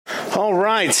All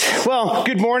right. Well,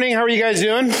 good morning. How are you guys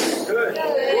doing? Good.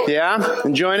 Yeah?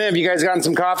 Enjoying it? Have you guys gotten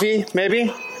some coffee,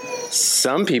 maybe?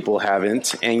 Some people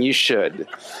haven't, and you should.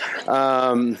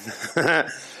 My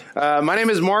name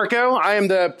is Marco. I am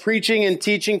the preaching and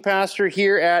teaching pastor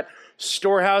here at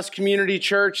Storehouse Community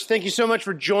Church. Thank you so much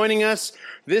for joining us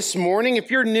this morning.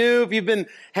 If you're new, if you've been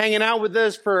hanging out with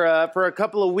us for a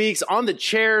couple of weeks, on the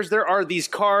chairs there are these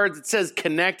cards. It says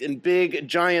Connect in big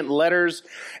giant letters.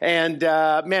 And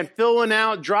man, fill one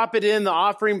out, drop it in the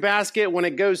offering basket when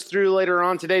it goes through later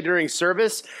on today during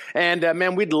service. And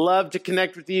man, we'd love to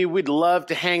connect with you. We'd love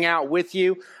to hang out with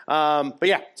you. But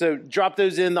yeah, so drop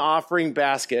those in the offering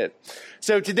basket.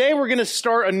 So today we're going to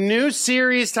start a new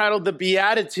series titled The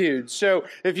Beatitudes. So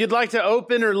if you'd like to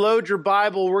open or load your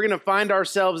Bible, we're going to find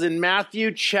ourselves in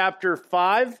Matthew chapter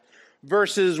 5,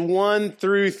 verses 1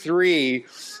 through 3.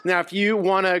 Now, if you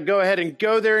want to go ahead and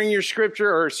go there in your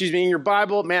scripture, or excuse me, in your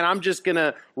Bible, man, I'm just going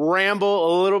to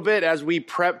ramble a little bit as we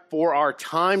prep for our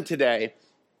time today.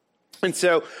 And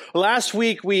so last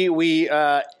week we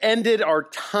ended our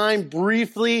time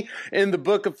briefly in the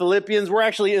book of Philippians. We're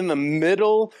actually in the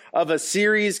middle of a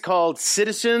series called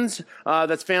Citizens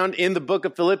that's found in the book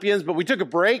of Philippians, but we took a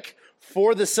break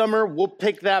for the summer. We'll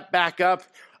pick that back up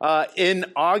in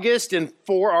August, and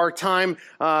for our time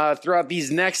throughout these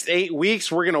next 8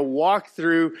 weeks, we're going to walk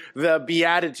through the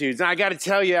Beatitudes. Now, I got to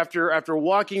tell you, after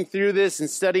walking through this and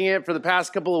studying it for the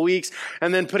past couple of weeks,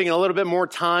 and then putting a little bit more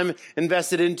time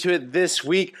invested into it this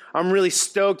week, I'm really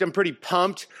stoked. I'm pretty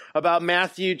pumped about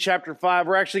Matthew chapter 5.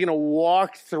 We're actually going to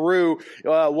walk through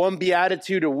one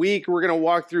Beatitude a week. We're going to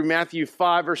walk through Matthew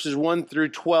 5, verses 1 through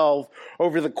 12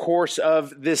 over the course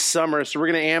of this summer. So we're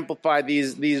going to amplify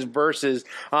these verses.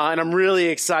 And I'm really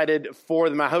excited for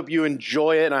them. I hope you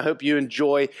enjoy it, and I hope you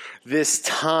enjoy this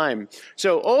time.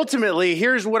 So ultimately,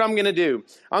 here's what I'm going to do.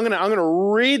 I'm going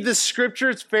to read the scripture.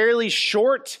 It's fairly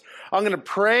short. I'm going to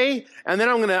pray, and then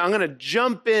I'm going to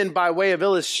jump in by way of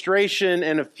illustration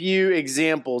and a few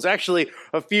examples. Actually,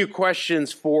 a few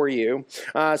questions for you.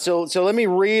 So let me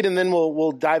read, and then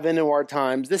we'll dive into our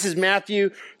times. This is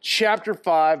Matthew chapter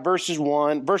 5, verse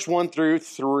 1 through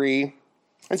 3.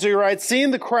 And so he writes,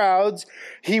 seeing the crowds,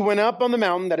 he went up on the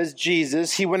mountain, that is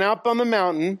Jesus. He went up on the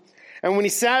mountain, and when he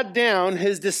sat down,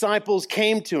 his disciples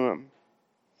came to him.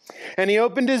 And he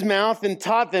opened his mouth and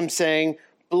taught them, saying,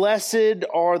 blessed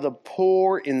are the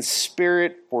poor in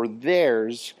spirit, for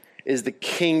theirs is the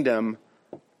kingdom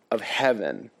of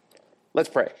heaven. Let's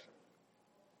pray.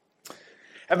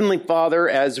 Heavenly Father,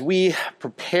 as we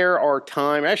prepare our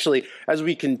time, actually, as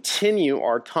we continue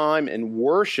our time in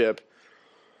worship,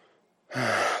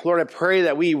 Lord, I pray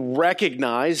that we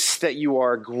recognize that you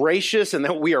are gracious and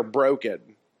that we are broken.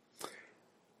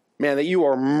 Man, that you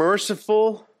are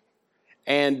merciful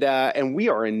and we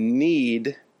are in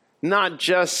need not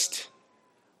just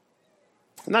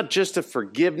of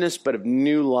forgiveness, but of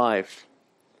new life.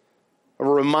 A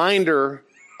reminder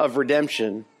of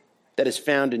redemption that is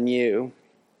found in you.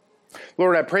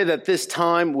 Lord, I pray that this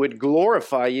time would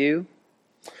glorify you.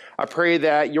 I pray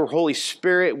that your Holy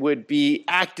Spirit would be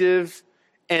active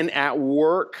and at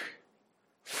work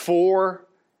for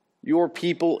your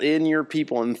people, in your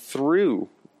people, and through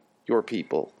your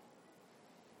people.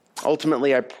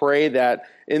 Ultimately, I pray that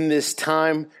in this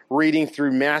time, reading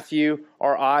through Matthew,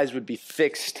 our eyes would be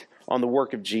fixed on the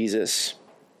work of Jesus.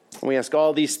 And we ask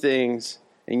all these things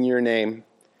in your name.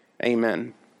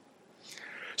 Amen.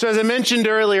 So as I mentioned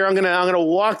earlier, I'm gonna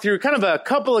walk through kind of a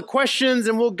couple of questions,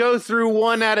 and we'll go through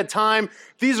one at a time.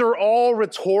 These are all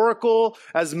rhetorical.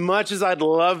 As much as I'd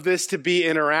love this to be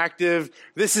interactive,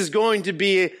 this is going to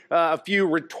be a few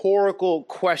rhetorical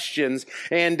questions.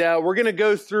 And we're going to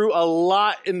go through a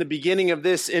lot in the beginning of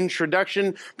this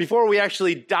introduction before we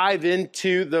actually dive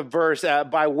into the verse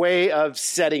by way of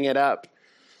setting it up.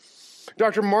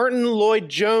 Dr. Martin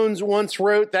Lloyd-Jones once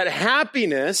wrote that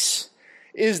happiness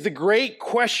is the great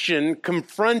question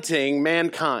confronting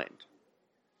mankind.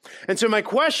 And so my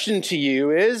question to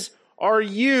you is, are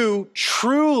you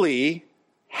truly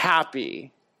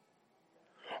happy?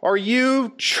 Are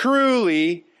you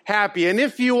truly happy? And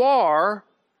if you are,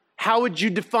 how would you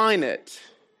define it?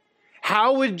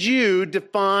 How would you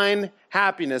define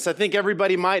happiness? I think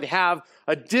everybody might have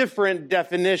a different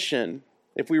definition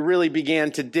if we really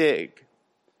began to dig.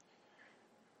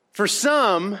 For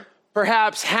some,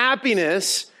 perhaps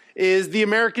happiness is the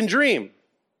American dream.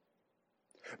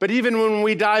 But even when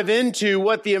we dive into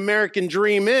what the American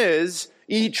dream is,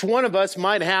 each one of us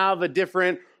might have a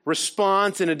different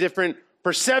response and a different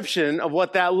perception of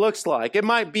what that looks like. It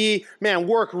might be,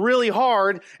 work really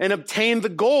hard and obtain the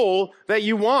goal that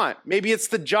you want. Maybe it's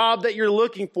the job that you're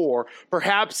looking for.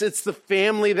 Perhaps it's the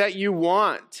family that you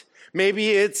want.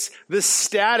 Maybe it's the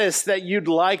status that you'd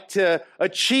like to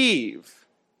achieve.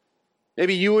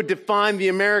 Maybe you would define the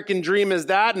American dream as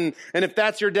that, and if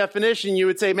that's your definition, you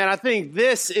would say, man, I think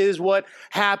this is what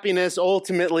happiness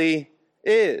ultimately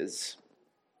is.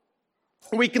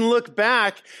 We can look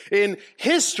back in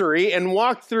history and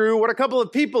walk through what a couple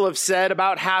of people have said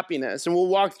about happiness, and we'll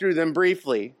walk through them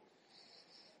briefly.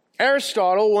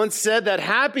 Aristotle once said that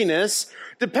happiness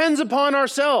depends upon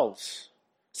ourselves.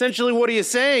 Essentially what he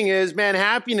is saying is, man,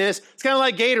 happiness, it's kind of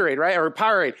like Gatorade, right? Or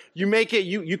Powerade. You make it,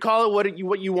 you call it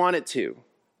what you want it to,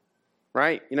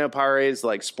 right? You know, Powerade is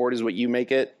like sport is what you make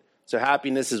it. So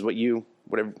happiness is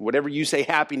whatever you say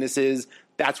happiness is,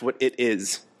 that's what it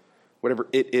is. Whatever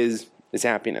it is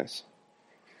happiness.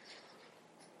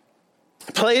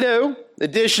 Plato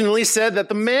additionally said that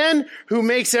the man who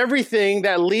makes everything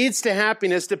that leads to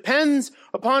happiness depends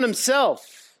upon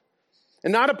himself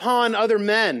and not upon other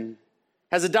men,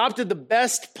 has adopted the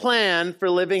best plan for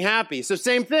living happy. So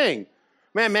same thing.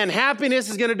 Man, happiness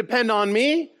is going to depend on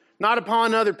me, not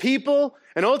upon other people.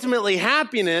 And ultimately,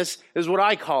 happiness is what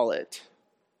I call it.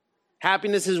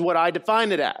 Happiness is what I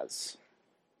define it as.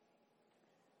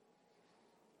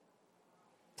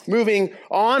 Moving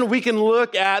on, we can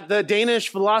look at the Danish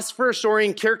philosopher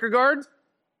Søren Kierkegaard.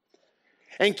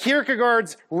 And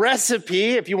Kierkegaard's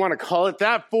recipe, if you want to call it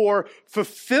that, for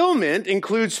fulfillment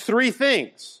includes three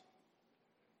things.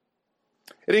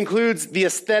 It includes the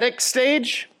aesthetic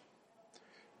stage,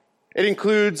 it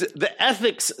includes the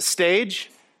ethics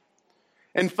stage,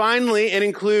 and finally, it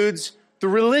includes the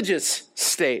religious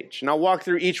stage. And I'll walk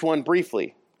through each one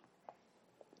briefly.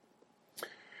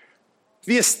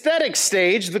 The aesthetic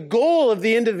stage, the goal of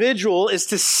the individual is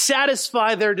to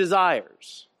satisfy their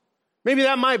desires. Maybe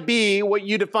that might be what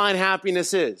you define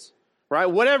happiness is, right?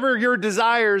 Whatever your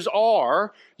desires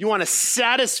are, you want to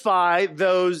satisfy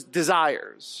those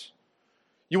desires.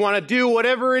 You want to do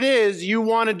whatever it is you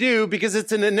want to do because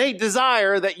it's an innate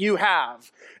desire that you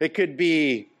have. It could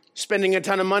be spending a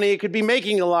ton of money. It could be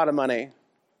making a lot of money.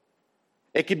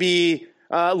 It could be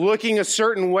looking a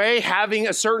certain way, having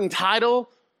a certain title,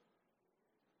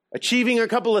 achieving a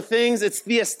couple of things. It's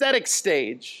the aesthetic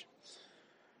stage.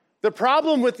 The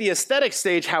problem with the aesthetic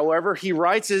stage, however, he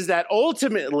writes, is that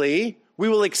ultimately we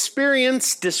will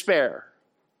experience despair.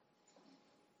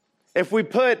 If we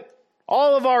put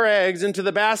all of our eggs into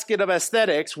the basket of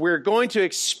aesthetics, we're going to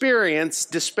experience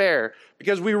despair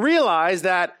because we realize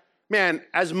that, man,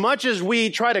 as much as we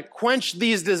try to quench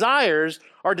these desires,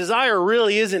 our desire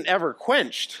really isn't ever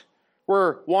quenched.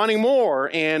 We're wanting more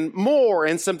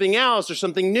and something else or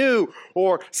something new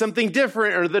or something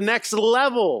different or the next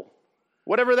level,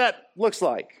 whatever that looks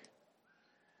like.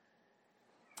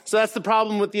 So that's the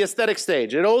problem with the aesthetic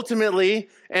stage. It ultimately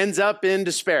ends up in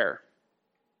despair.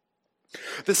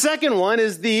 The second one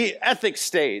is the ethics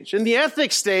stage. In the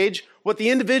ethics stage, what the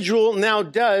individual now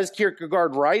does,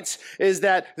 Kierkegaard writes, is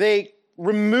that they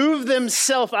remove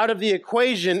themselves out of the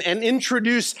equation and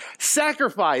introduce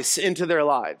sacrifice into their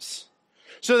lives.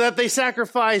 So that they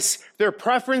sacrifice their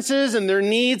preferences and their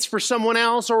needs for someone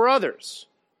else or others.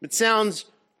 It sounds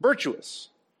virtuous,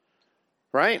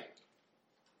 right?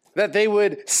 That they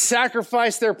would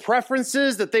sacrifice their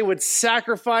preferences, that they would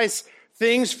sacrifice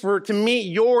things to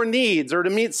meet your needs or to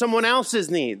meet someone else's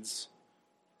needs.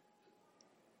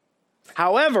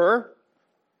 However,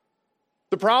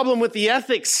 the problem with the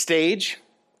ethics stage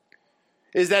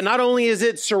is that not only is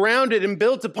it surrounded and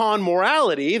built upon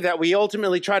morality, that we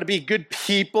ultimately try to be good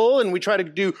people and we try to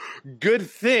do good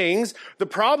things, the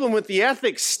problem with the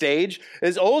ethics stage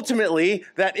is ultimately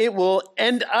that it will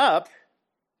end up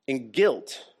in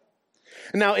guilt.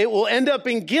 Now, it will end up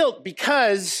in guilt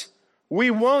because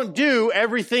we won't do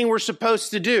everything we're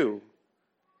supposed to do.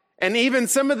 And even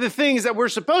some of the things that we're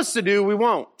supposed to do, we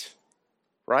won't.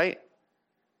 Right?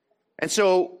 And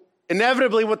so,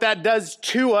 inevitably, what that does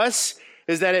to us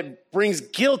is that it brings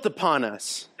guilt upon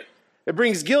us. It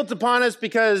brings guilt upon us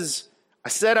because I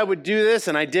said I would do this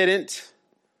and I didn't.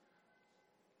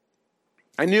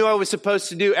 I knew I was supposed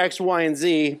to do X, Y, and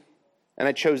Z, and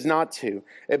I chose not to.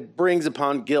 It brings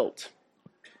upon guilt.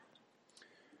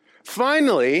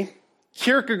 Finally,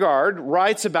 Kierkegaard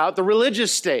writes about the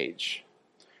religious stage.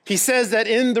 He says that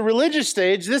in the religious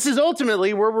stage, this is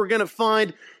ultimately where we're going to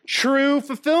find true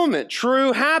fulfillment,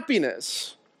 true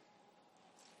happiness.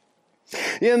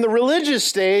 In the religious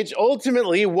stage,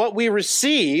 ultimately what we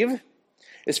receive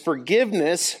is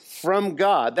forgiveness from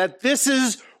God. That this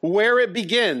is where it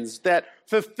begins. That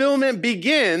fulfillment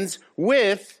begins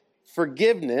with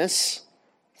forgiveness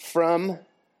from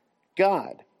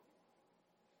God.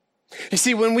 You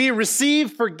see, when we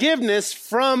receive forgiveness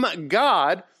from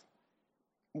God,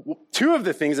 Two of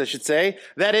the things I should say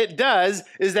that it does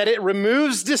is that it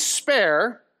removes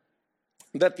despair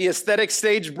that the aesthetic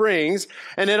stage brings,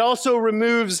 and it also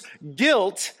removes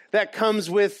guilt that comes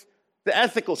with the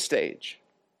ethical stage.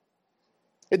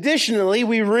 Additionally,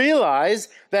 we realize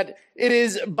that it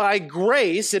is by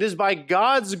grace, it is by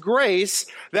God's grace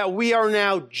that we are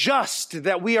now just,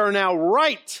 that we are now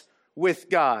right with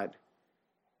God.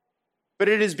 But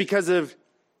it is because of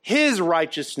His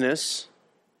righteousness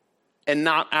and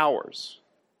not ours.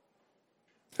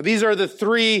 These are the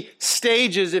three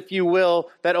stages, if you will,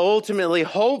 that ultimately,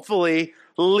 hopefully,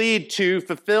 lead to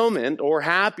fulfillment or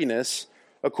happiness,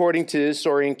 according to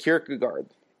Soren Kierkegaard.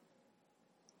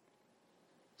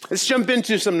 Let's jump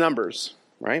into some numbers,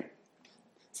 right?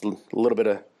 It's a little bit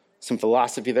of some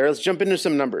philosophy there. Let's jump into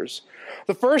some numbers.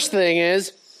 The first thing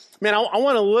is, I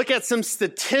want to look at some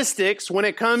statistics when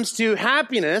it comes to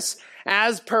happiness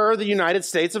as per the United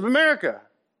States of America.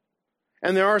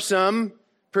 And there are some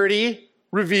pretty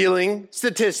revealing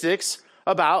statistics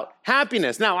about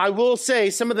happiness. Now, I will say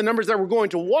some of the numbers that we're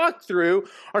going to walk through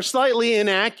are slightly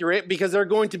inaccurate because they're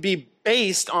going to be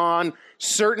based on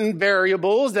certain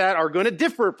variables that are going to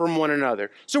differ from one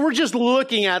another. So we're just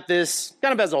looking at this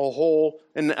kind of as a whole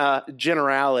in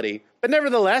generality. But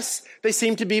nevertheless, they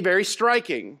seem to be very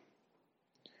striking.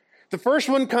 The first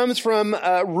one comes from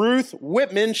Ruth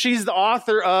Whitman. She's the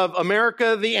author of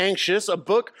America the Anxious, a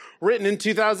book written in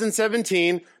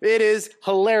 2017. It is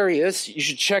hilarious. You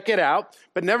should check it out.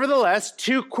 But nevertheless,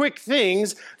 two quick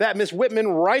things that Miss Whitman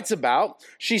writes about.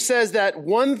 She says that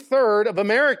 1/3 of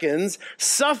Americans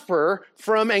suffer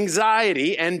from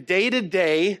anxiety and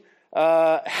day-to-day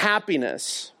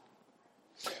happiness.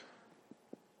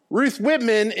 Ruth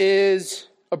Whitman is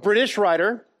a British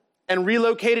writer and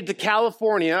relocated to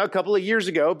California a couple of years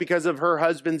ago because of her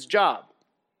husband's job.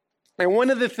 And one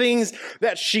of the things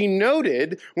that she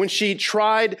noted when she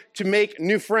tried to make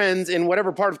new friends in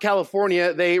whatever part of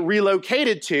California they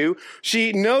relocated to,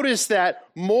 she noticed that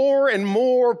more and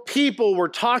more people were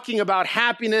talking about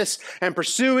happiness and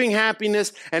pursuing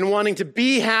happiness and wanting to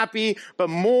be happy, but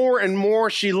more and more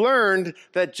she learned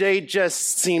that they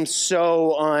just seemed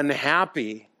so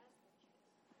unhappy.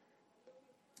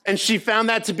 And she found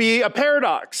that to be a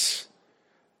paradox,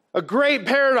 a great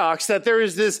paradox, that there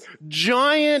is this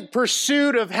giant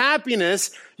pursuit of happiness,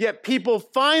 yet people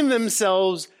find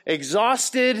themselves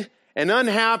exhausted and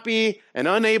unhappy and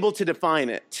unable to define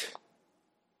it.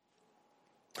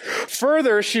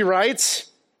 Further, she writes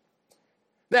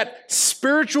that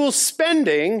spiritual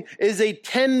spending is a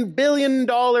 $10 billion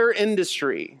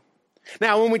industry.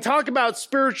 Now, when we talk about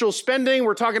spiritual spending,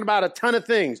 we're talking about a ton of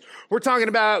things. We're talking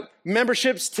about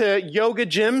memberships to yoga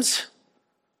gyms,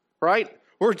 right?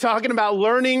 We're talking about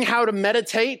learning how to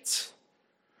meditate.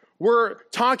 We're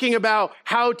talking about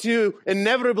how to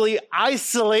inevitably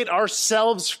isolate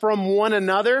ourselves from one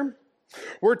another.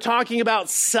 We're talking about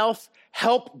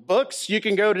self-help books. You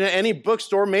can go to any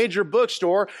bookstore, major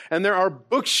bookstore, and there are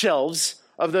bookshelves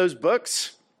of those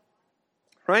books,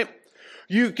 right?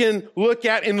 You can look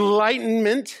at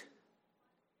enlightenment.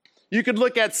 You could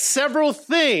look at several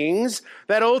things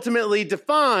that ultimately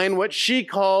define what she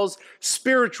calls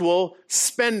spiritual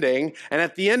spending. And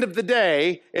at the end of the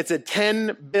day, it's a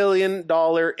 $10 billion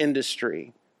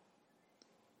industry.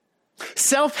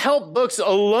 Self-help books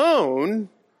alone,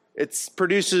 it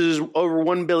produces over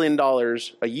 $1 billion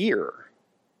a year.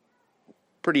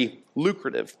 Pretty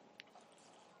lucrative.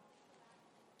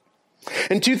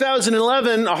 In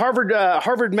 2011,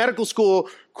 Harvard Medical School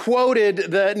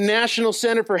quoted the National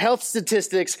Center for Health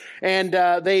Statistics, and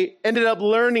they ended up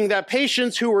learning that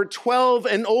patients who were 12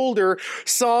 and older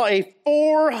saw a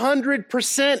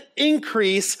 400%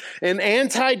 increase in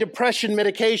antidepressant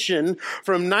medication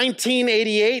from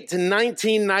 1988 to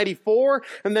 1994,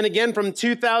 and then again from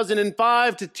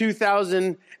 2005 to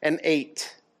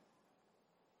 2008.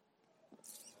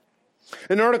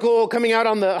 An article coming out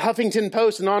on the Huffington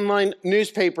Post, an online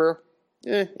newspaper,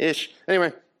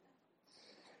 Anyway,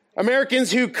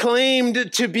 Americans who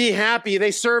claimed to be happy,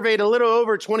 they surveyed a little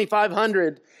over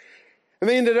 2,500. And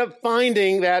they ended up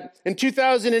finding that in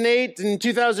 2008 and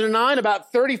 2009,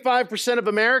 about 35% of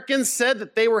Americans said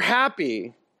that they were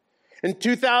happy. In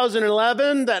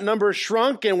 2011, that number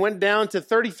shrunk and went down to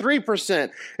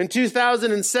 33%. In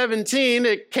 2017,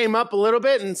 it came up a little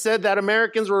bit and said that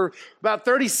Americans were about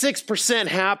 36%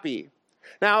 happy.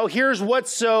 Now, here's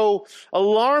what's so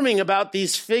alarming about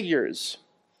these figures.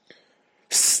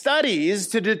 Studies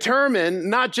to determine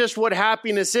not just what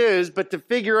happiness is, but to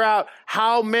figure out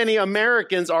how many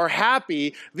Americans are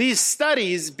happy, these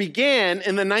studies began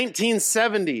in the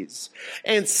 1970s.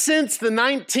 And since the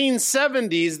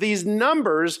 1970s, these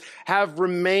numbers have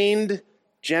remained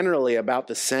generally about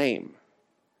the same.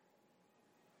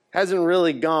 Hasn't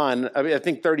really gone, I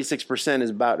think 36% is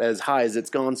about as high as it's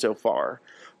gone so far.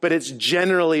 But it's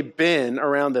generally been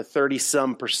around the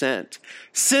 30-some percent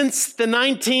since the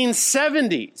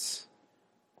 1970s.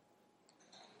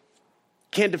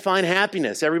 Can't define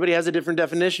happiness. Everybody has a different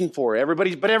definition for it.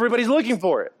 Everybody's looking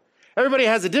for it. Everybody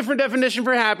has a different definition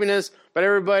for happiness, but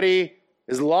everybody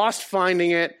is lost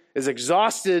finding it, is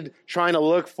exhausted trying to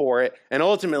look for it, and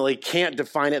ultimately can't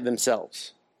define it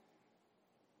themselves.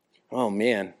 Oh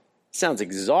man, sounds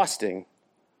exhausting,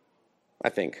 I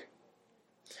think.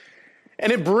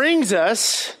 And it brings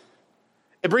us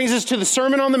to the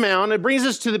Sermon on the Mount. It brings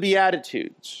us to the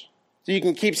Beatitudes. So you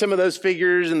can keep some of those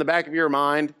figures in the back of your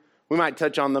mind. We might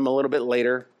touch on them a little bit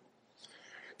later.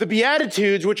 The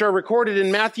Beatitudes, which are recorded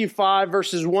in Matthew 5,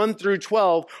 verses 1 through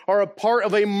 12, are a part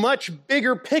of a much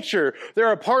bigger picture.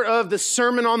 They're a part of the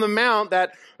Sermon on the Mount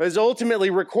that is ultimately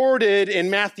recorded in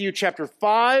Matthew chapter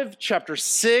 5, chapter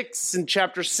 6, and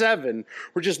chapter 7.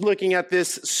 We're just looking at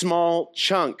this small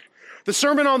chunk. The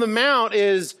Sermon on the Mount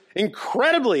is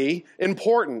incredibly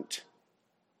important.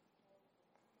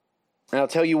 And I'll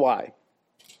tell you why.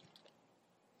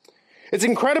 It's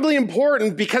incredibly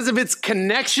important because of its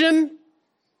connection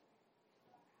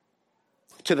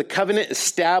to the covenant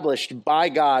established by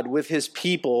God with his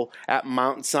people at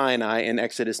Mount Sinai in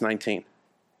Exodus 19.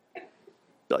 You're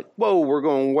like, whoa, we're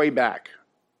going way back.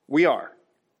 We are.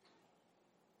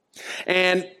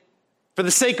 And for the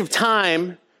sake of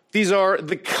time, these are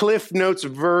the Cliff Notes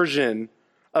version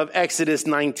of Exodus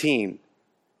 19.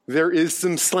 There is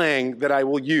some slang that I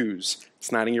will use.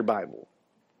 It's not in your Bible,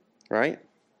 right?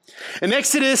 In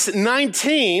Exodus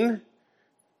 19,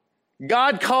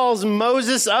 God calls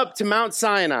Moses up to Mount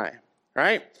Sinai,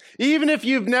 right? Even if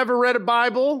you've never read a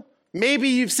Bible, maybe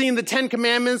you've seen the Ten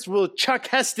Commandments. Well, Chuck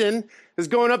Heston is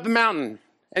going up the mountain.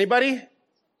 Anybody?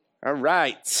 All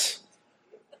right.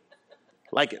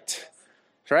 Like it,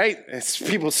 right? It's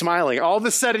people smiling. All of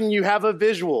a sudden, you have a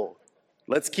visual.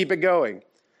 Let's keep it going.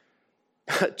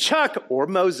 Chuck, or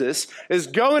Moses, is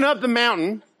going up the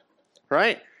mountain,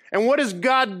 right? And what does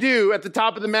God do at the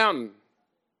top of the mountain?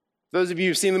 Those of you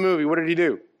who've seen the movie, what did he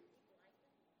do?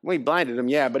 Well, he blinded him,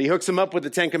 yeah, but he hooks him up with the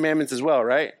Ten Commandments as well,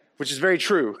 right? Which is very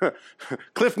true.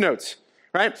 Cliff Notes,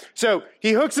 right? So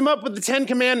he hooks him up with the Ten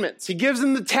Commandments. He gives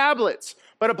him the tablets.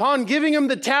 But upon giving him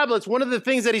the tablets, one of the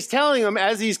things that he's telling him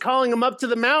as he's calling him up to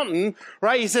the mountain,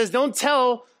 right? He says, don't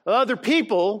tell other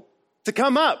people to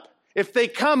come up. If they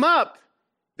come up,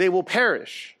 they will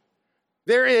perish.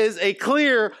 There is a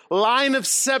clear line of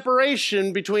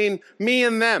separation between me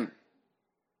and them.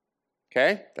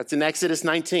 Okay, that's in Exodus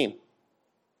 19.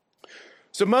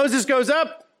 So Moses goes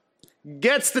up,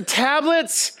 gets the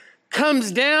tablets,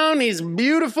 comes down, he's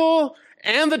beautiful,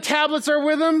 and the tablets are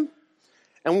with him.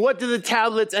 And what do the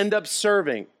tablets end up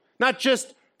serving? Not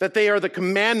just that they are the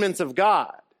commandments of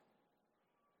God,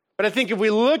 but I think if we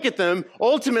look at them,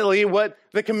 ultimately what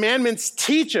the commandments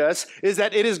teach us is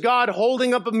that it is God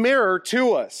holding up a mirror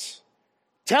to us,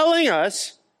 telling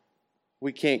us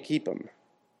we can't keep them,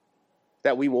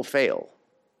 that we will fail.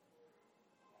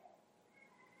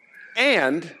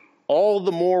 And all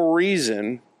the more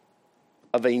reason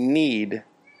of a need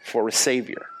for a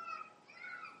Savior.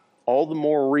 All the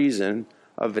more reason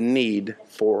of a need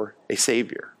for a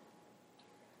Savior.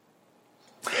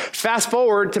 Fast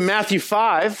forward to Matthew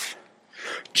 5.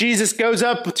 Jesus goes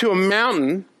up to a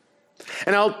mountain,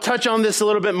 and I'll touch on this a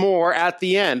little bit more at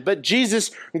the end. But Jesus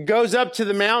goes up to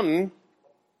the mountain,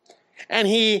 and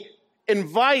he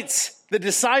invites the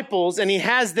disciples, and he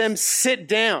has them sit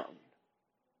down.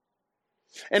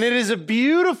 And it is a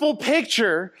beautiful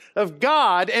picture of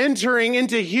God entering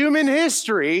into human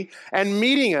history and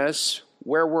meeting us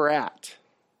where we're at.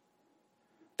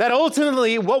 That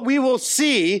ultimately what we will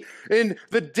see in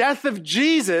the death of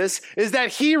Jesus is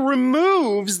that he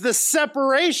removes the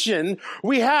separation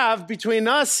we have between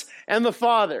us and the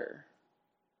Father.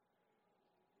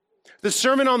 The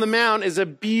Sermon on the Mount is a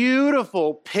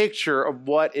beautiful picture of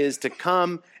what is to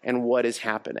come and what is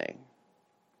happening.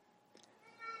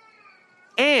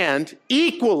 And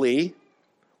equally,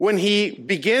 when he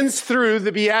begins through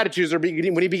the Beatitudes, or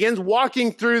when he begins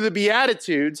walking through the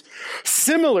Beatitudes,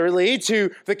 similarly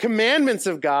to the commandments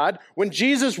of God, when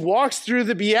Jesus walks through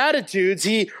the Beatitudes,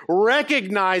 he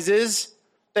recognizes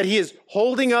that he is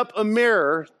holding up a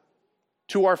mirror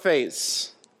to our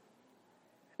face.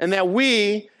 And that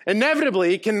we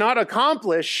inevitably cannot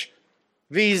accomplish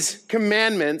these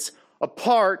commandments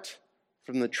apart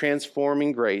from the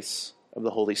transforming grace of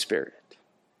the Holy Spirit.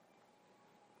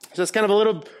 So it's kind of a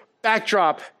little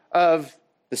backdrop of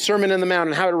the Sermon on the Mount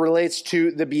and how it relates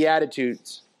to the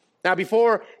Beatitudes. Now,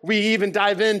 before we even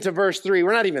dive into verse 3,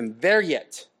 we're not even there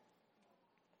yet.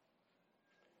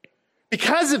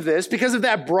 Because of this, because of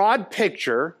that broad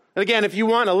picture, and again, if you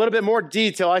want a little bit more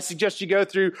detail, I suggest you go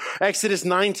through Exodus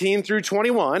 19 through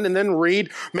 21 and then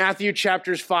read Matthew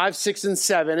chapters 5, 6, and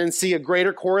 7 and see a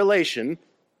greater correlation.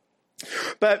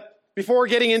 But before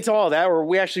getting into all that, or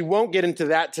we actually won't get into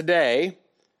that today,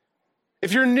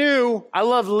 if you're new, I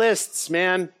love lists,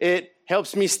 man. It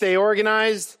helps me stay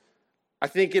organized. I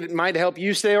think it might help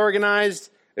you stay organized.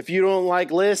 If you don't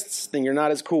like lists, then you're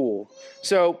not as cool.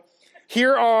 So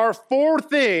here are 4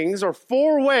 things or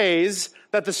 4 ways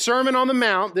that the Sermon on the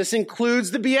Mount, this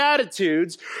includes the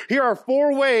Beatitudes, here are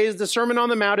 4 ways the Sermon on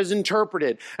the Mount is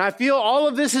interpreted. And I feel all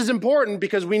of this is important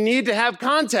because we need to have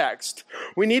context.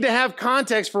 We need to have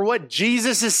context for what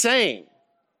Jesus is saying.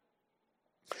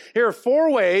 Here are 4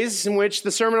 ways in which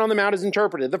the Sermon on the Mount is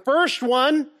interpreted. The first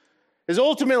one is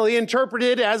ultimately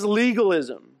interpreted as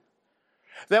legalism.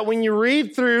 That when you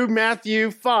read through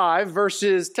Matthew 5,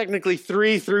 verses technically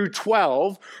 3 through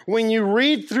 12, when you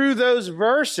read through those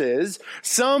verses,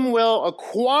 some will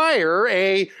acquire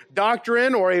a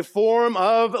doctrine or a form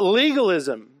of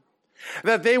legalism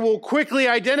that they will quickly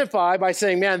identify by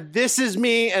saying, man, this is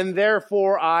me and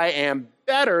therefore I am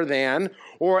better than,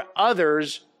 or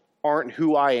others aren't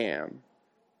who I am.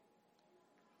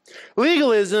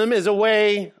 Legalism is a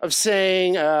way of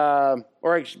saying, or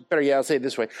better yet, I'll say it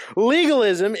this way.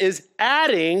 Legalism is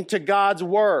adding to God's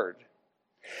word.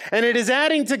 And it is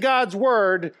adding to God's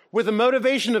word with a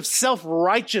motivation of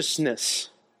self-righteousness.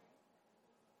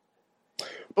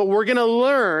 But we're going to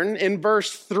learn in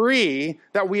verse 3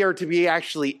 that we are to be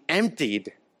actually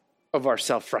emptied of our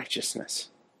self-righteousness.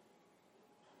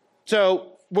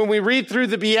 So when we read through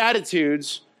the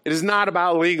Beatitudes, it is not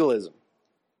about legalism.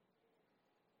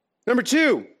 Number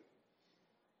 2,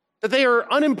 that they are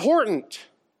unimportant.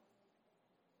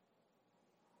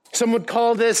 Some would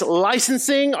call this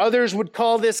licensing. Others would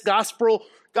call this gospel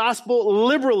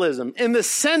liberalism, in the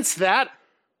sense that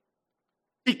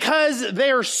because they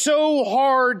are so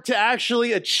hard to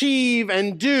actually achieve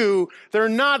and do, they're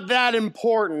not that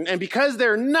important. And because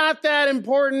they're not that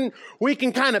important, we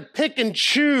can kind of pick and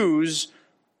choose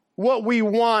what we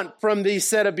want from these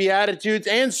set of Beatitudes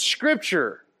and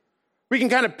Scripture. We can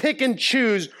kind of pick and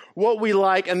choose what we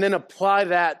like and then apply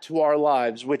that to our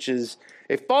lives, which is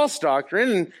a false doctrine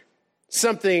and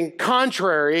something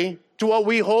contrary to what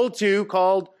we hold to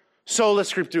called sola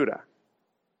scriptura,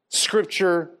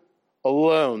 Scripture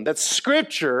alone. That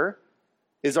Scripture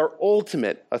is our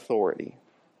ultimate authority.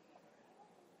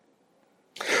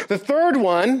 The third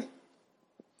one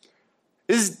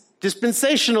is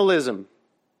dispensationalism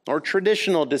or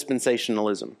traditional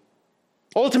dispensationalism.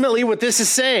 Ultimately, what this is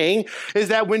saying is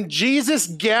that when Jesus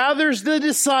gathers the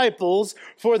disciples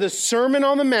for the Sermon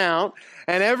on the Mount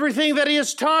and everything that he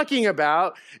is talking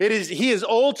about, he is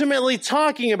ultimately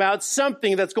talking about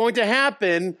something that's going to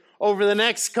happen over the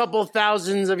next couple of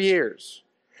thousands of years.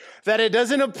 That it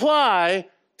doesn't apply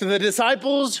to the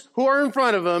disciples who are in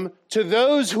front of him, to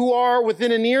those who are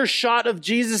within an earshot of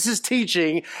Jesus'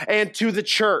 teaching, and to the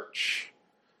church.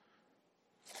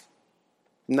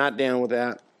 Not down with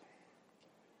that.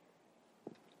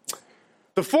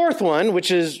 The fourth one, which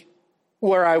is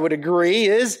where I would agree,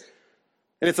 is,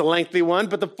 and it's a lengthy one,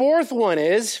 but the fourth one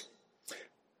is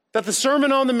that the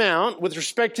Sermon on the Mount, with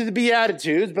respect to the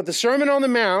Beatitudes, but the Sermon on the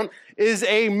Mount is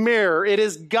a mirror. It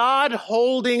is God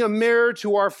holding a mirror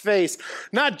to our face,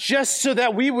 not just so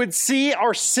that we would see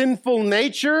our sinful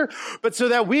nature, but so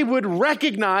that we would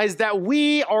recognize that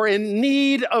we are in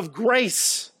need of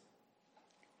grace.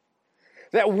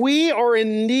 That we are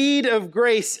in need of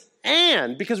grace.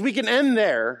 And, because we can end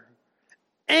there,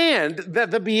 and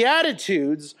that the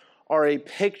Beatitudes are a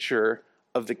picture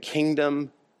of the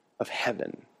kingdom of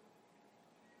heaven.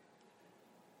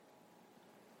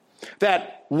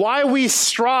 That why we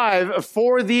strive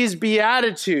for these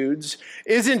Beatitudes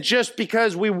isn't just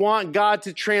because we want God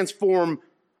to transform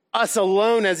us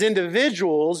alone as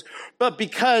individuals, but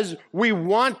because we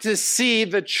want to see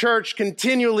the church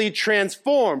continually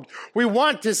transformed. We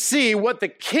want to see what the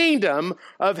kingdom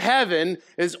of heaven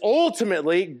is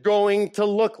ultimately going to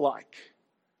look like.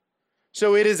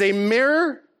 So it is a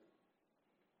mirror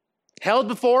held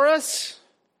before us.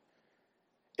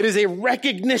 It is a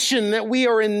recognition that we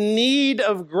are in need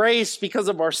of grace because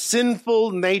of our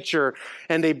sinful nature,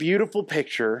 and a beautiful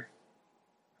picture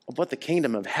of what the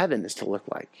kingdom of heaven is to look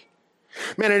like.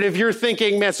 Man, and if you're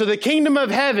thinking, man, so the kingdom of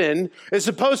heaven is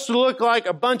supposed to look like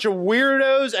a bunch of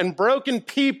weirdos and broken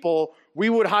people, we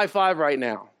would high five right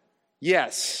now.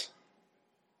 Yes.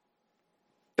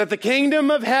 That the kingdom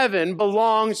of heaven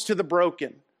belongs to the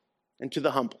broken and to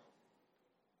the humble.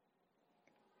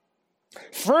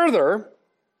 Further,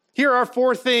 here are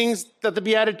 4 things that the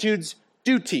Beatitudes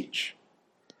do teach.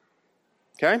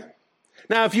 Okay?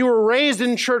 Now, if you were raised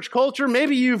in church culture,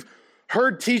 maybe you've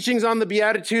heard teachings on the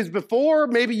Beatitudes before.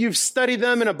 Maybe you've studied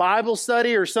them in a Bible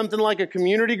study or something like a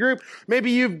community group.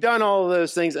 Maybe you've done all of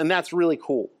those things, and that's really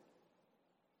cool.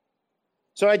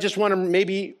 So I just want to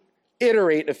maybe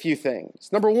iterate a few things.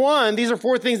 Number 1, these are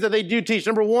 4 things that they do teach.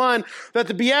 Number 1, that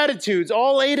the Beatitudes,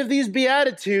 all 8 of these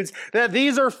Beatitudes, that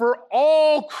these are for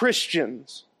all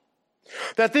Christians.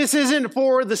 That this isn't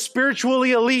for the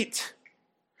spiritually elite.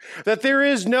 That there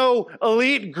is no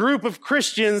elite group of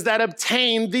Christians that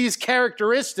obtain these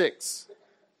characteristics.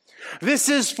 This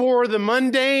is for the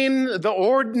mundane, the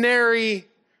ordinary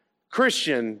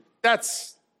Christian.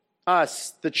 That's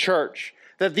us, the church.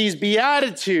 That these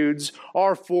Beatitudes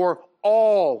are for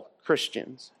all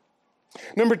Christians.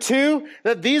 Number 2,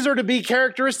 that these are to be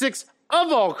characteristics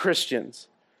of all Christians.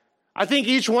 I think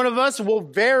each one of us will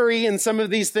vary in some of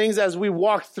these things as we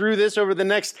walk through this over the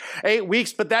next 8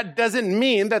 weeks, but that doesn't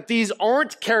mean that these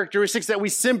aren't characteristics that we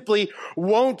simply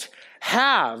won't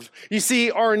have. You see,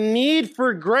 our need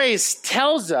for grace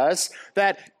tells us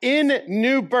that in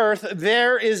new birth,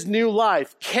 there is new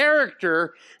life.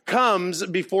 Character comes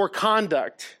before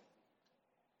conduct.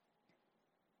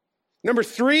 Number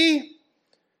 3,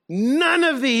 none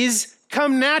of these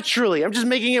come naturally. I'm just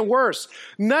making it worse.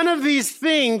 None of these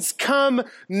things come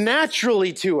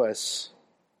naturally to us.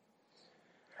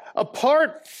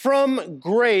 Apart from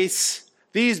grace,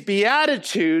 these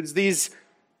Beatitudes, these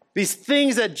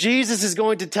things that Jesus is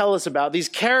going to tell us about, these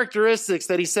characteristics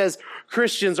that he says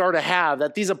Christians are to have,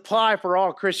 that these apply for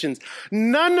all Christians,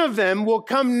 none of them will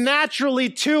come naturally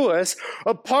to us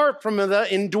apart from the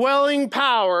indwelling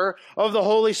power of the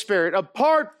Holy Spirit,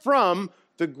 apart from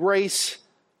the grace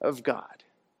of God.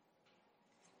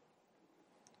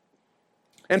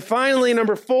 And finally,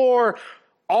 number 4,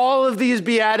 all of these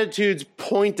Beatitudes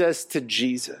point us to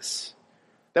Jesus.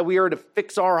 That we are to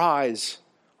fix our eyes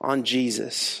on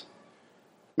Jesus.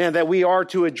 Man, that we are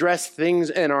to address things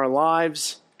in our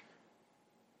lives,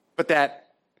 but that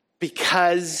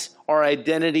because our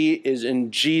identity is in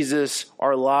Jesus,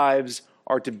 our lives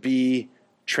are to be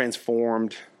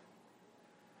transformed.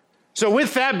 So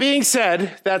with that being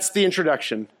said, that's the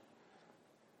introduction.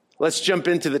 Let's jump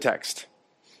into the text.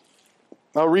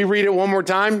 I'll reread it one more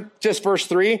time, just verse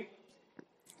 3,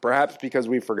 perhaps because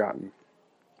we've forgotten.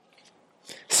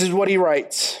 This is what he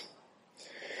writes.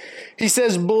 He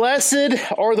says, "Blessed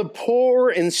are the poor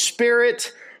in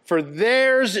spirit, for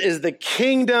theirs is the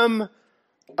kingdom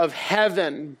of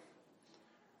heaven."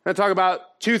 I'm going to talk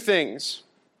about 2 things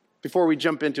before we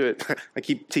jump into it. I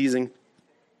keep teasing.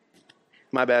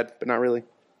 My bad, but not really.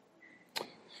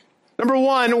 Number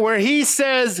 1, where he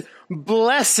says,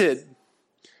 blessed.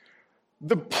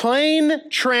 The plain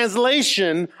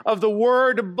translation of the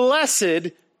word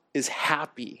blessed is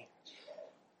happy.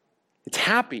 It's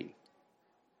happy.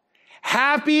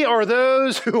 Happy are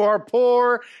those who are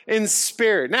poor in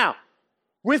spirit. Now,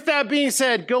 with that being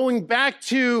said, going back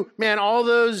to, all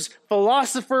those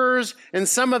philosophers and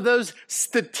some of those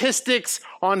statistics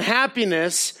on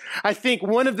happiness, I think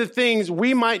one of the things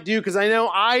we might do, because I know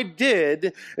I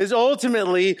did, is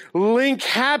ultimately link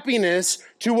happiness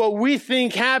to what we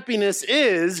think happiness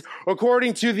is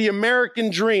according to the American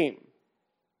dream,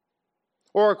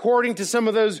 or according to some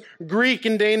of those Greek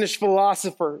and Danish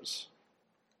philosophers.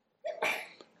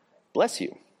 Bless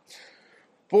you.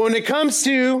 But when it comes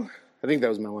to, I think that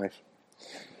was my wife.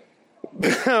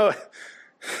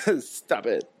 Stop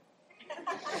it.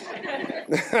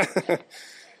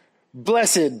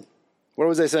 Blessed. What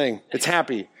was I saying? It's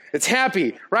happy. It's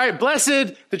happy, right?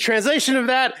 Blessed, the translation of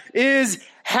that is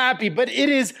happy. But it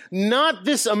is not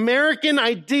this American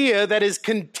idea that is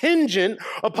contingent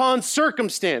upon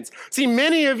circumstance. See,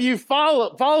 many of you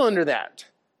fall under that.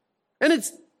 And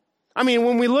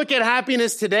when we look at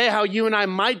happiness today, how you and I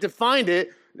might define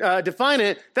it,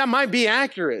 that might be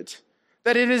accurate.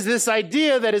 That it is this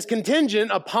idea that is contingent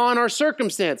upon our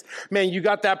circumstance. Man, you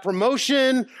got that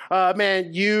promotion.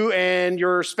 You and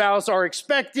your spouse are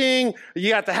expecting.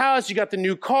 You got the house. You got the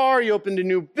new car. You opened a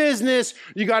new business.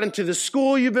 You got into the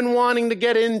school you've been wanting to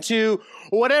get into.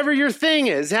 Whatever your thing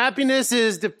is, happiness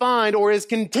is defined or is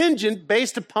contingent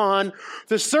based upon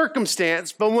the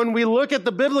circumstance. But when we look at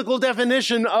the biblical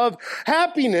definition of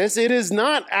happiness, it is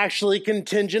not actually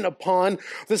contingent upon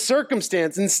the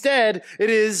circumstance. Instead,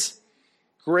 it is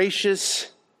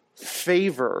gracious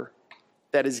favor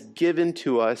that is given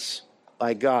to us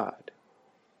by God.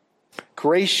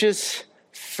 Gracious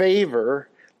favor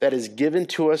that is given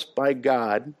to us by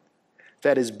God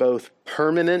that is both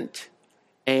permanent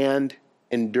and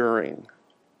enduring.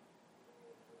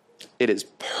 It is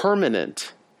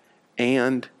permanent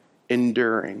and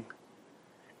enduring.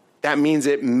 That means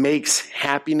it makes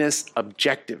happiness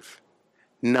objective,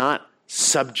 not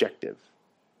subjective.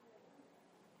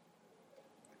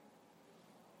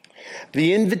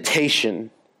 The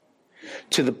invitation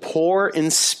to the poor in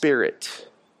spirit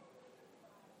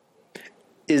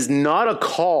is not a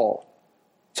call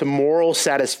to moral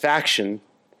satisfaction,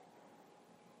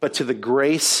 but to the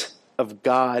grace of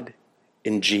God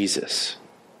in Jesus.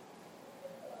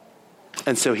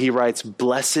 And so he writes,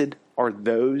 blessed are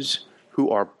those who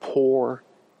are poor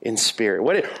in spirit.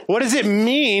 What does it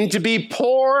mean to be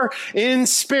poor in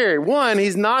spirit? One,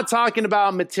 he's not talking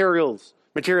about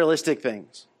materialistic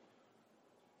things.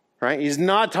 Right? He's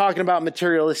not talking about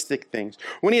materialistic things.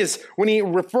 When he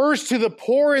refers to the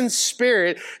poor in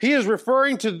spirit, he is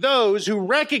referring to those who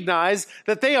recognize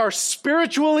that they are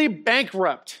spiritually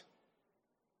bankrupt.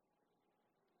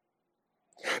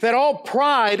 That all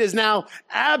pride is now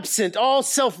absent. All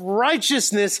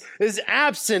self-righteousness is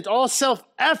absent. All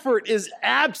self-effort is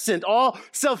absent. All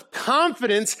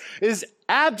self-confidence is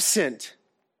absent.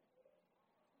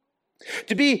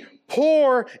 To be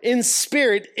poor in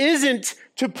spirit isn't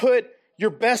to put your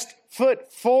best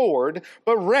foot forward,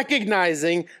 but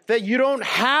recognizing that you don't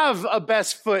have a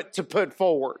best foot to put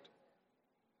forward.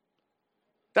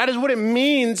 That is what it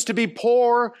means to be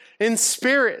poor in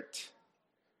spirit.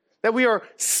 That we are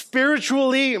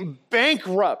spiritually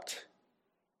bankrupt.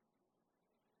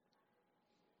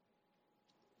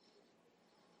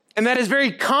 And that is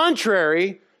very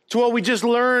contrary to what we just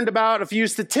learned about a few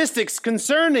statistics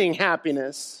concerning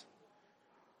happiness.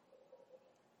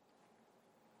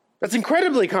 That's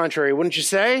incredibly contrary, wouldn't you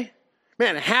say?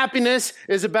 Man, happiness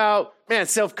is about,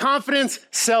 self-confidence,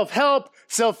 self-help,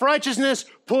 self-righteousness.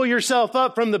 Pull yourself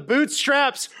up from the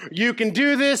bootstraps. You can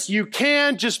do this. You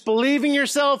can. Just believe in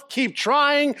yourself. Keep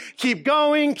trying. Keep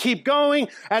going. Keep going.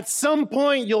 At some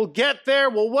point, you'll get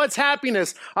there. Well, what's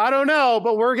happiness? I don't know,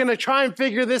 but we're going to try and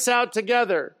figure this out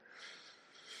together.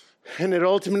 And it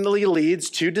ultimately leads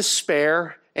to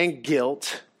despair and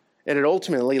guilt. And it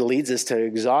ultimately leads us to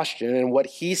exhaustion. And what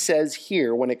he says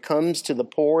here, when it comes to the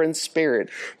poor in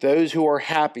spirit, those who are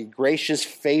happy, gracious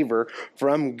favor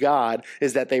from God,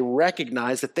 is that they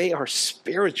recognize that they are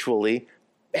spiritually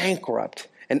bankrupt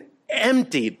and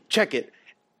emptied, check it,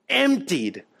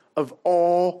 emptied of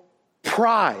all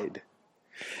pride.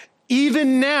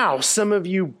 Even now, some of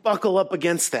you buckle up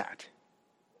against that.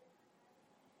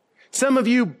 Some of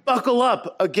you buckle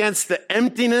up against the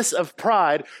emptiness of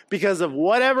pride because of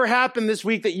whatever happened this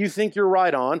week that you think you're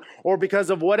right on, or because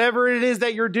of whatever it is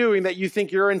that you're doing that you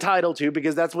think you're entitled to,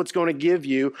 because that's what's going to give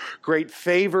you great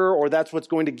favor, or that's what's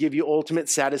going to give you ultimate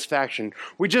satisfaction.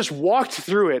 We just walked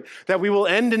through it, that we will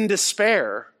end in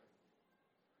despair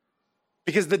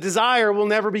because the desire will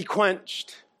never be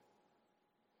quenched.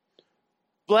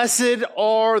 Blessed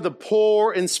are the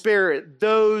poor in spirit,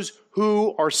 those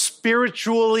who are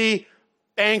spiritually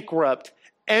bankrupt,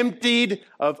 emptied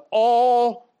of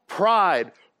all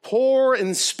pride. Poor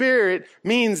in spirit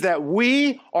means that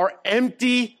we are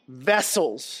empty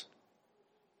vessels.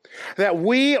 That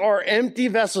we are empty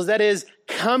vessels, that is,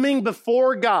 coming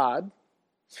before God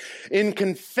in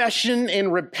confession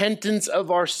and repentance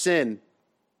of our sin.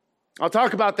 I'll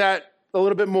talk about that a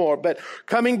little bit more, but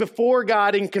coming before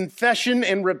God in confession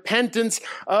and repentance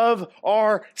of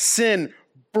our sin,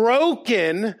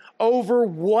 broken over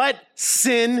what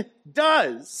sin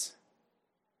does.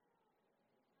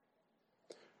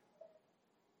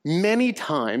 Many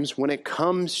times when it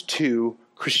comes to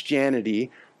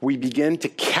Christianity, we begin to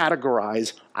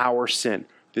categorize our sin.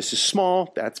 This is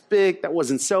small, that's big, that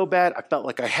wasn't so bad, I felt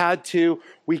like I had to.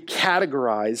 We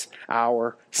categorize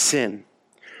our sin.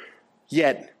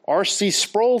 Yet, R.C.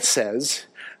 Sproul says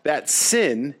that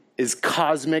sin is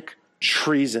cosmic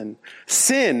treason.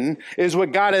 Sin is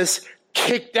what got us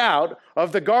kicked out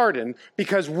of the garden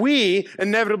because we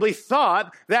inevitably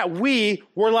thought that we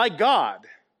were like God.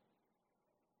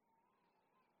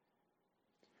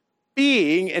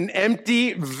 Being an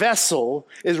empty vessel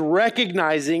is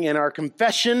recognizing in our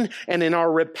confession and in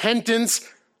our repentance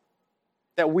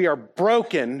that we are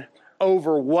broken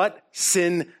over what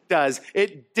sin does.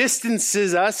 It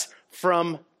distances us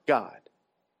from God.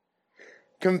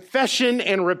 Confession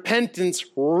and repentance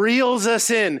reels us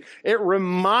in. It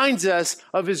reminds us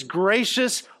of his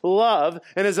gracious love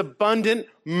and his abundant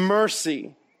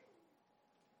mercy.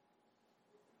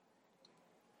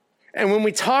 And when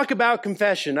we talk about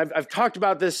confession, I've talked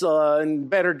about this in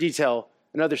better detail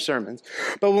in other sermons.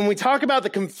 But when we talk about the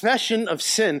confession of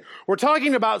sin, we're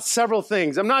talking about several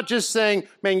things. I'm not just saying,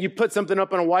 man, you put something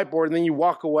up on a whiteboard and then you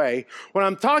walk away. What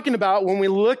I'm talking about when we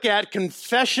look at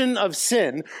confession of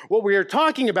sin, what we are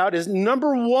talking about is,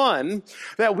 number one,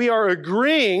 that we are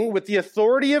agreeing with the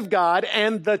authority of God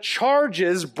and the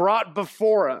charges brought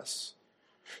before us.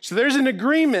 So there's an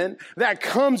agreement that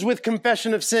comes with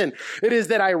confession of sin. It is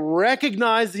that I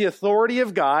recognize the authority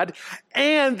of God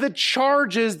and the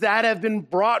charges that have been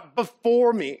brought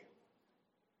before me.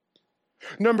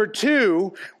 Number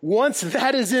two, once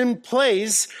that is in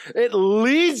place, it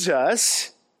leads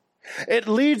us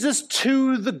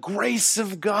to the grace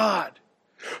of God.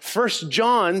 1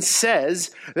 John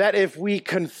says that if we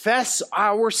confess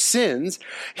our sins,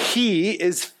 he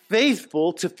is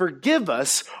faithful to forgive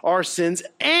us our sins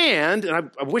and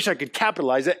I wish I could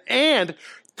capitalize it, and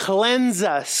cleanse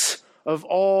us of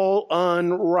all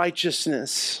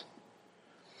unrighteousness.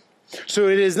 So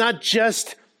it is not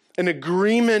just an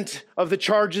agreement of the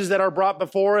charges that are brought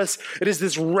before us. It is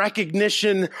this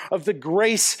recognition of the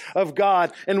grace of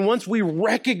God. And once we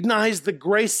recognize the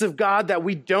grace of God that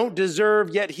we don't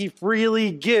deserve, yet he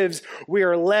freely gives, we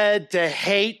are led to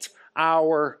hate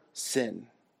our sin.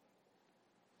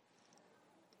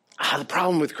 The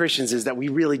problem with Christians is that we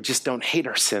really just don't hate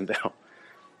our sin, though.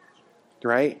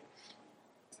 Right?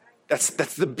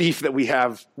 That's the beef that we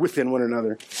have within one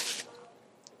another.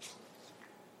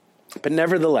 But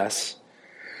nevertheless,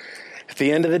 at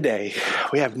the end of the day,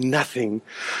 we have nothing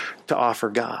to offer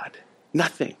God.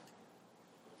 Nothing.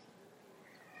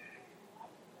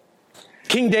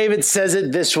 King David says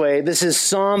it this way. This is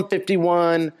Psalm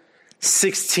 51,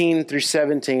 16 through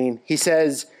 17. He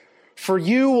says, "For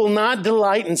you will not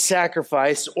delight in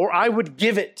sacrifice, or I would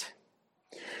give it.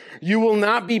 You will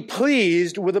not be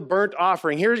pleased with a burnt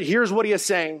offering." Here's what he is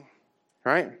saying,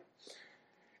 right?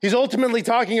 He's ultimately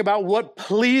talking about what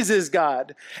pleases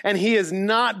God. And he is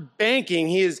not banking.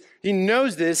 He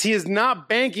knows this. He is not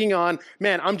banking on,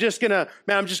 I'm just gonna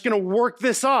work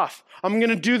this off. I'm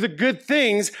going to do the good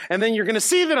things, and then you're going to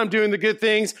see that I'm doing the good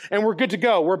things, and we're good to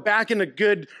go. We're back in a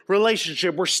good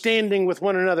relationship. We're standing with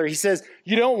one another. He says,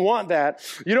 you don't want that.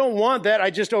 You don't want that.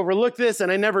 I just overlook this,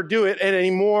 and I never do it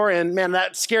anymore, and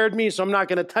that scared me, so I'm not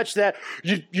going to touch that.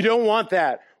 You don't want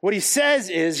that. What he says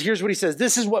is, here's what he says,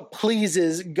 this is what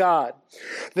pleases God.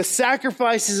 The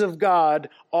sacrifices of God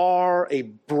are a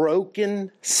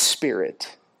broken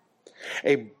spirit,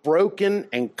 a broken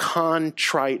and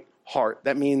contrite heart.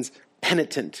 That means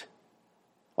penitent,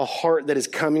 a heart that is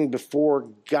coming before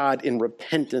God in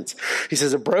repentance. He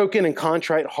says, a broken and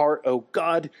contrite heart, oh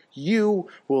God, you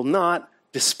will not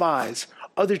despise.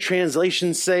 Other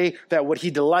translations say that what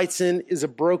he delights in is a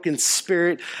broken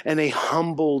spirit and a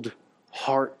humbled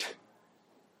heart.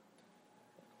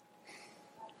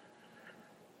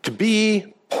 To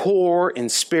be poor in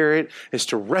spirit is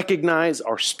to recognize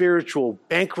our spiritual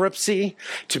bankruptcy,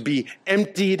 to be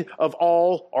emptied of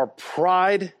all our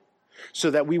pride,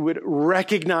 so that we would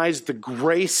recognize the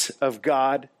grace of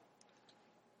God,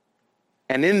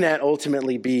 and in that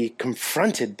ultimately be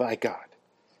confronted by God.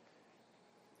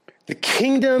 The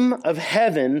kingdom of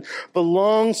heaven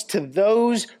belongs to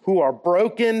those who are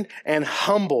broken and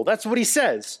humble. That's what he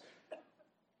says.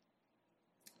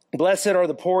 Blessed are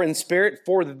the poor in spirit,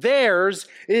 for theirs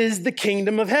is the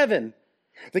kingdom of heaven.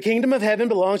 The kingdom of heaven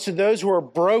belongs to those who are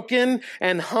broken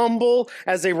and humble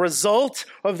as a result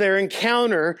of their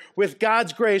encounter with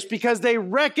God's grace, because they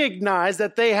recognize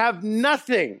that they have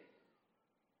nothing.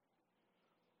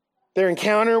 Their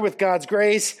encounter with God's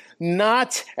grace,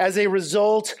 not as a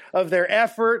result of their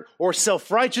effort or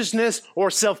self-righteousness or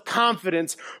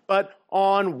self-confidence, but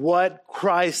on what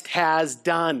Christ has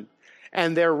done,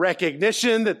 and their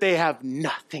recognition that they have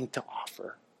nothing to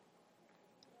offer.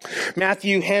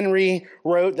 Matthew Henry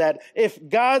wrote that if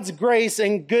God's grace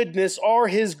and goodness are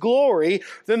his glory,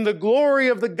 then the glory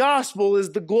of the gospel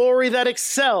is the glory that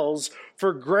excels,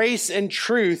 for grace and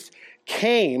truth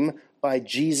came by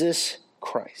Jesus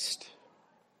Christ.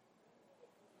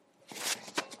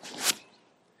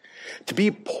 To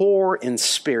be poor in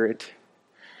spirit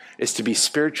is to be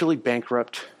spiritually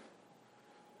bankrupt.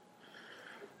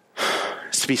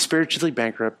 It's to be spiritually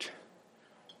bankrupt,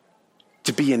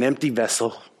 to be an empty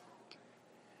vessel,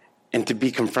 and to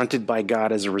be confronted by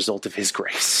God as a result of his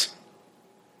grace.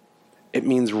 It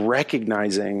means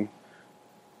recognizing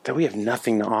that we have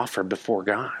nothing to offer before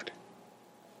God.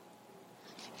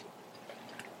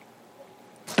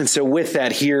 And so with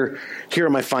that, here are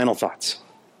my final thoughts.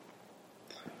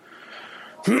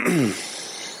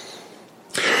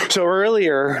 So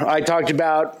earlier I talked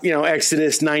about,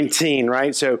 Exodus 19,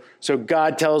 right? So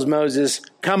God tells Moses,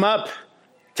 come up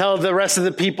tell the rest of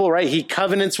the people, right? He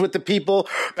covenants with the people,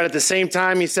 but at the same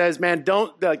time, he says, man,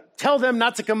 don't tell them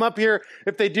not to come up here.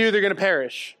 If they do, they're going to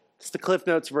perish. It's the Cliff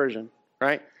Notes version,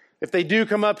 right? If they do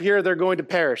come up here, they're going to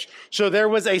perish. So there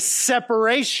was a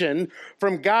separation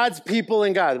from God's people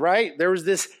and God, right? There was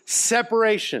this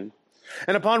separation.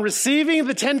 And upon receiving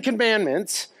the 10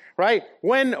 Commandments, right,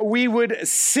 when we would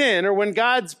sin or when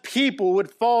God's people would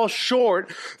fall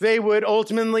short, they would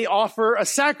ultimately offer a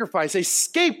sacrifice, a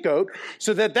scapegoat,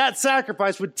 so that that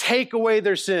sacrifice would take away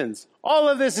their sins. All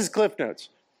of this is Cliff Notes,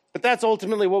 but that's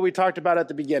ultimately what we talked about at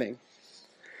the beginning.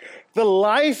 The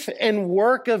life and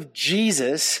work of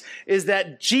Jesus is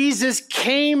that Jesus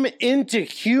came into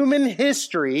human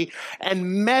history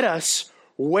and met us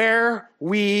where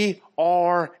we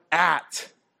are at.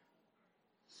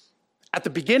 At the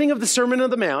beginning of the Sermon on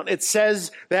the Mount, it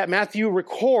says that Matthew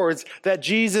records that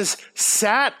Jesus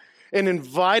sat and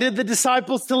invited the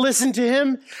disciples to listen to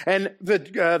him. And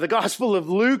the Gospel of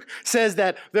Luke says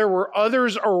that there were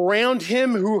others around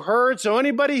him who heard. So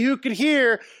anybody who could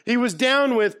hear, he was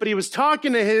down with, but he was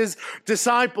talking to his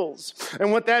disciples.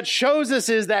 And what that shows us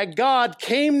is that God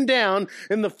came down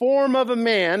in the form of a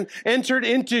man, entered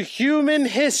into human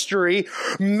history,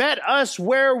 met us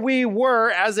where we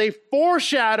were as a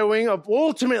foreshadowing of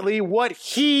ultimately what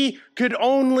he could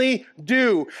only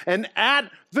do. And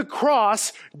at the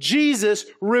cross, Jesus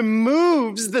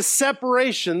removes the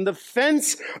separation, the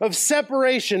fence of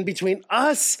separation between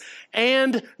us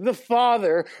and the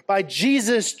Father by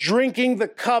Jesus drinking the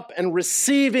cup and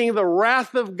receiving the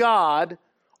wrath of God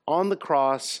on the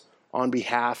cross on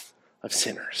behalf of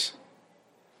sinners.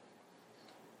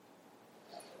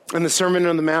 And the Sermon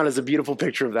on the Mount is a beautiful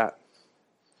picture of that.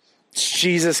 It's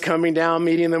Jesus coming down,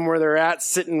 meeting them where they're at,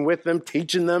 sitting with them,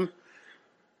 teaching them.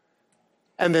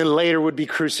 And then later would be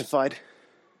crucified.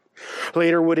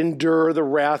 Later would endure the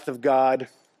wrath of God.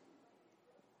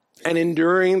 And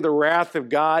enduring the wrath of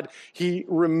God, he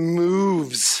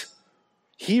removes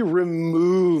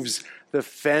the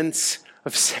fence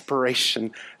of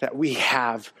separation that we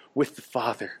have with the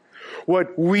Father.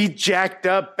 What we jacked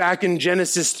up back in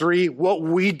Genesis 3, what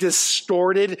we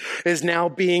distorted is now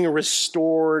being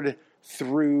restored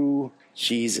through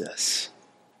Jesus.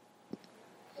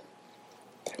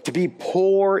 To be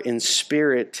poor in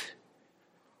spirit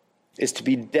is to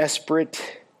be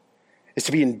desperate, is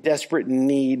to be in desperate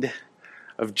need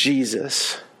of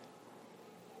Jesus.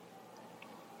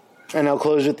 And I'll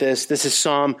close with this. This is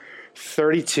Psalm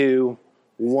 32,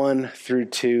 1 through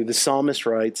 2. The psalmist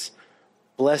writes,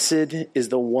 "Blessed is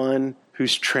the one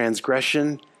whose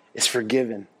transgression is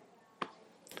forgiven,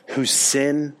 whose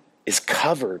sin is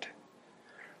covered.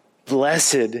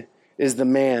 Blessed is the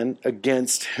man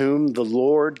against whom the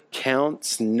Lord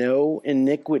counts no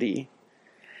iniquity,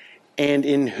 and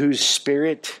in whose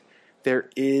spirit there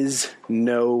is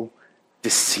no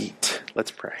deceit." Let's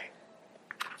pray.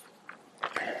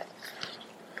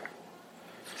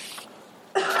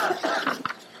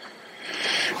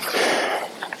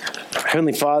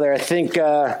 Heavenly Father, I think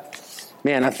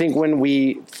when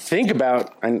we think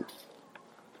about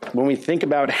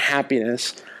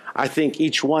happiness, I think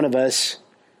each one of us,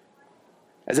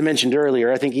 as I mentioned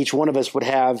earlier, I think each one of us would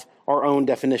have our own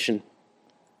definition.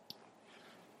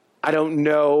 I don't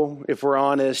know, if we're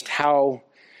honest, how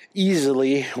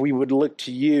easily we would look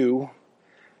to you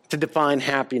to define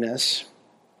happiness.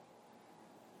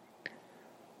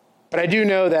 But I do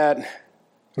know that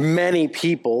many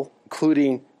people,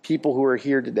 including people who are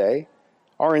here today,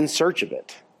 are in search of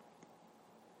it.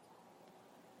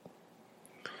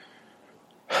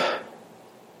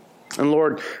 And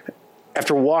Lord,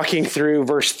 after walking through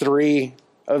verse 3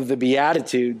 of the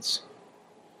Beatitudes,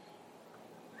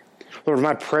 Lord,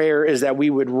 my prayer is that we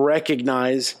would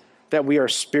recognize that we are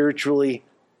spiritually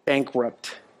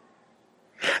bankrupt,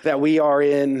 that we are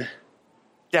in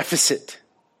deficit.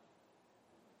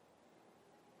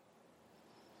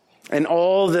 And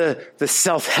all the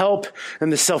self-help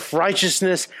and the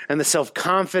self-righteousness and the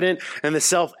self-confident and the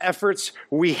self-efforts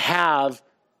we have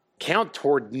count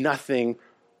toward nothing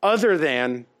other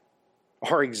than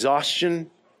our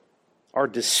exhaustion, our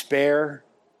despair,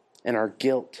 and our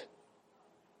guilt.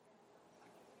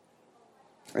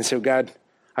 And so, God,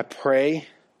 I pray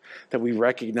that we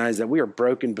recognize that we are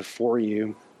broken before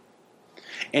you,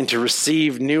 and to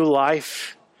receive new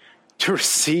life, to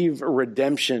receive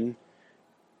redemption,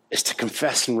 is to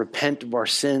confess and repent of our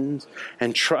sins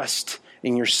and trust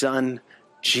in your Son,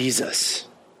 Jesus.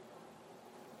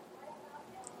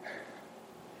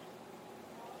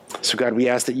 So God, we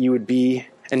ask that you would be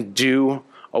and do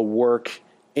a work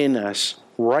in us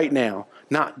right now,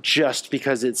 not just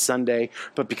because it's Sunday,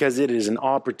 but because it is an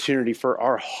opportunity for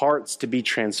our hearts to be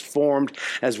transformed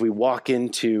as we walk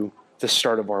into the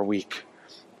start of our week,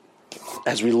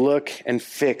 as we look and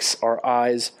fix our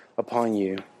eyes upon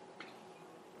you.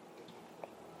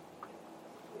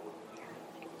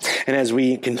 And as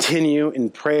we continue in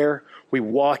prayer, we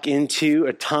walk into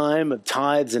a time of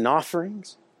tithes and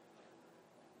offerings.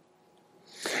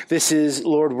 This is,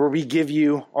 Lord, where we give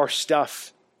you our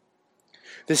stuff.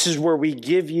 This is where we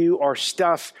give you our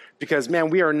stuff because, man,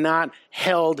 we are not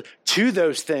held to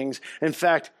those things. In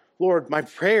fact, Lord, my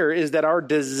prayer is that our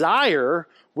desire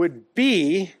would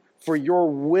be for your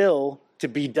will to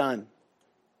be done,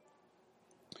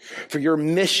 for your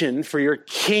mission, for your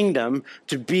kingdom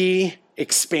to be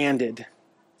expanded.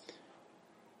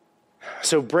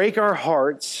 So break our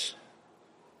hearts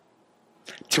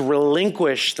to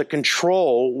relinquish the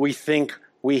control we think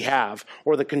we have,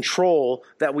 or the control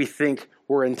that we think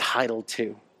we're entitled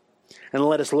to. And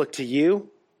let us look to you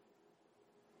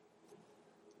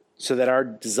so that our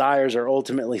desires are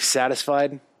ultimately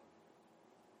satisfied,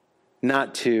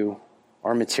 not to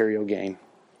our material gain.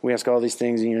 We ask all these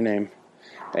things in your name.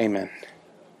 Amen.